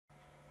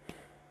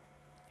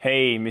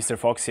Hey, Mr.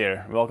 Fox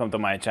here. Welcome to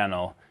my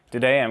channel.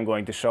 Today I'm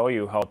going to show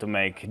you how to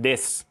make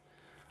this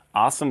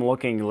awesome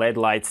looking LED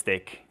light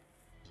stick.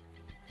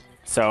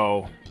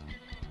 So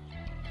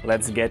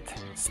let's get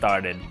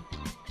started.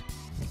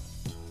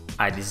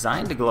 I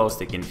designed the glow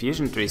stick in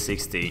Fusion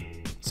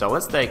 360, so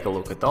let's take a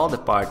look at all the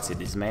parts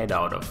it is made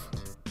out of.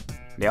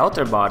 The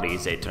outer body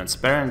is a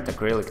transparent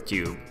acrylic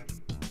tube.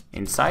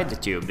 Inside the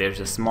tube there's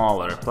a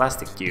smaller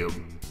plastic tube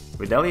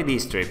with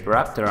LED strip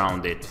wrapped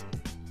around it.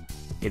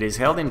 It is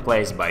held in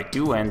place by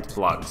two end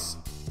plugs.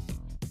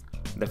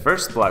 The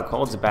first plug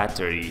holds a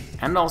battery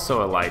and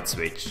also a light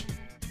switch.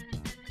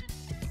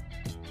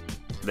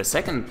 The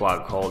second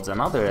plug holds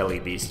another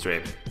LED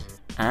strip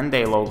and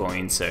a logo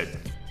insert.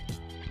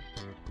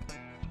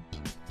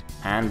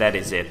 And that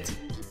is it.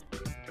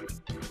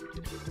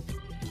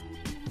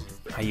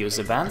 I use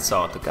a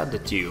bandsaw to cut the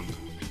tube.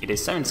 It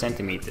is 7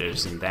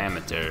 cm in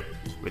diameter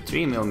with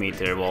 3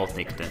 mm wall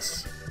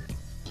thickness.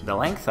 The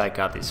length I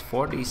cut is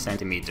 40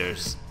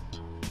 cm.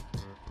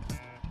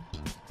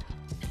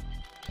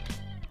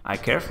 I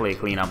carefully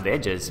clean up the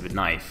edges with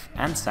knife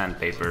and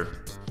sandpaper.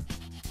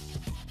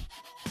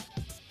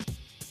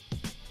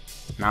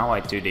 Now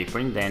I 2D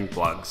print the end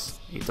plugs.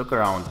 It took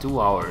around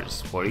 2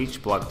 hours for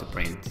each plug to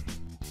print.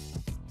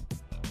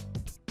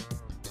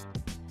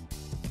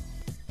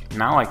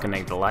 Now I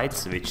connect the light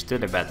switch to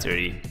the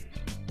battery.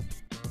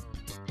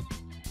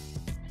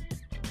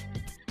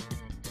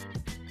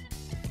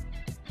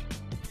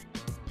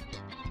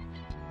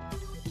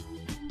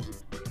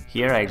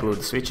 Here I glue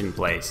the switch in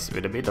place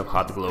with a bit of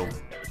hot glue.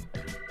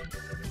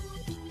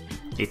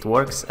 It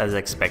works as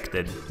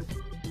expected.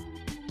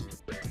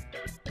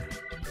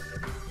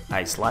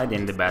 I slide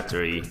in the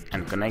battery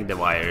and connect the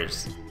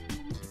wires.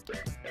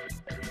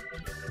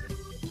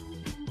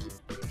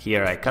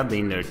 Here I cut the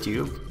inner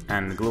tube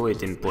and glue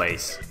it in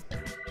place.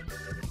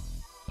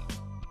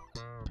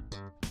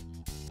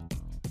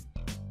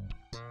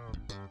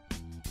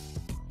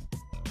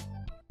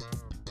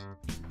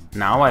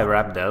 Now I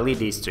wrap the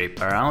LED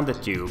strip around the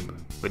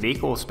tube with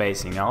equal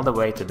spacing all the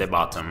way to the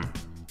bottom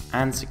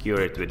and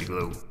secure it with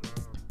glue.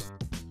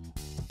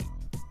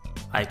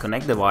 I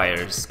connect the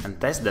wires and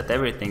test that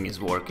everything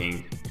is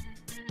working.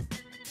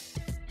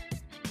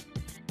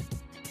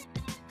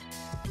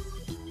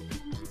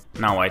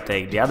 Now I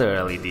take the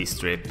other LED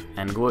strip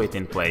and glue it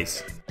in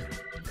place.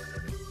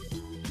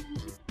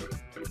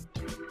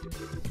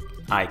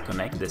 I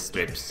connect the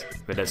strips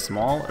with a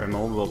small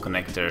removable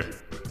connector.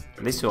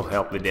 This will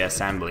help with the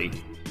assembly.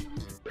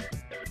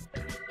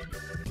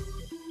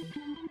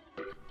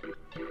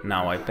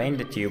 Now I paint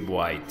the tube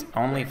white,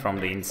 only from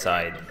the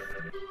inside.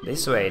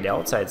 This way the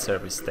outside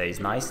surface stays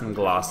nice and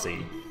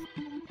glossy.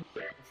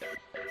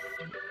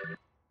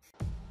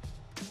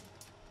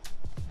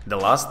 The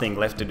last thing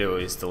left to do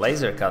is to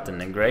laser cut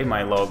and engrave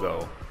my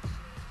logo.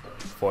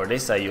 For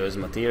this I use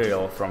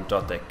material from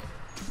Totec.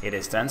 It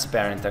is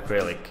transparent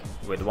acrylic,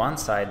 with one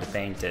side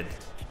painted.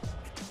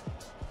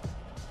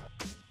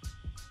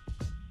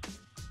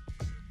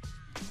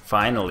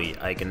 Finally,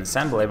 I can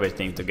assemble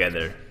everything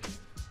together.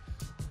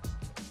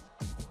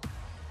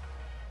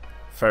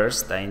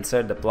 First, I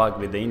insert the plug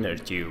with the inner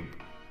tube.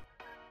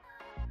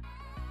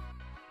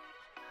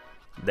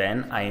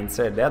 Then I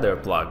insert the other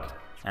plug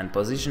and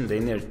position the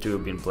inner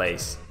tube in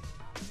place.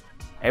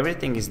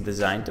 Everything is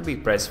designed to be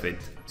press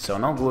fit, so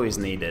no glue is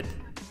needed.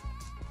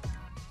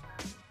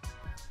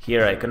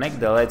 Here I connect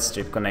the LED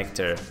strip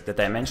connector that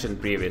I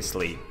mentioned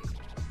previously.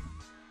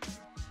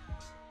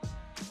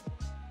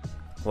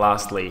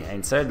 Lastly, I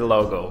insert the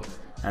logo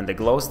and the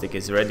glow stick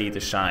is ready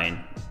to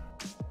shine.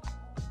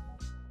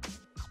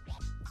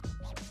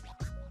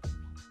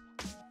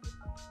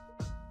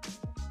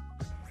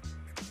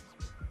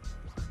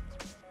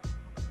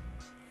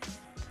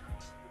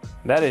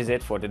 That is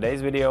it for today's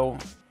video.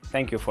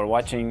 Thank you for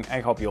watching.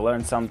 I hope you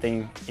learned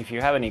something. If you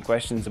have any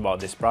questions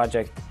about this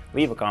project,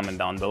 leave a comment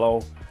down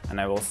below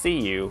and I will see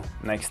you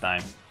next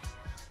time.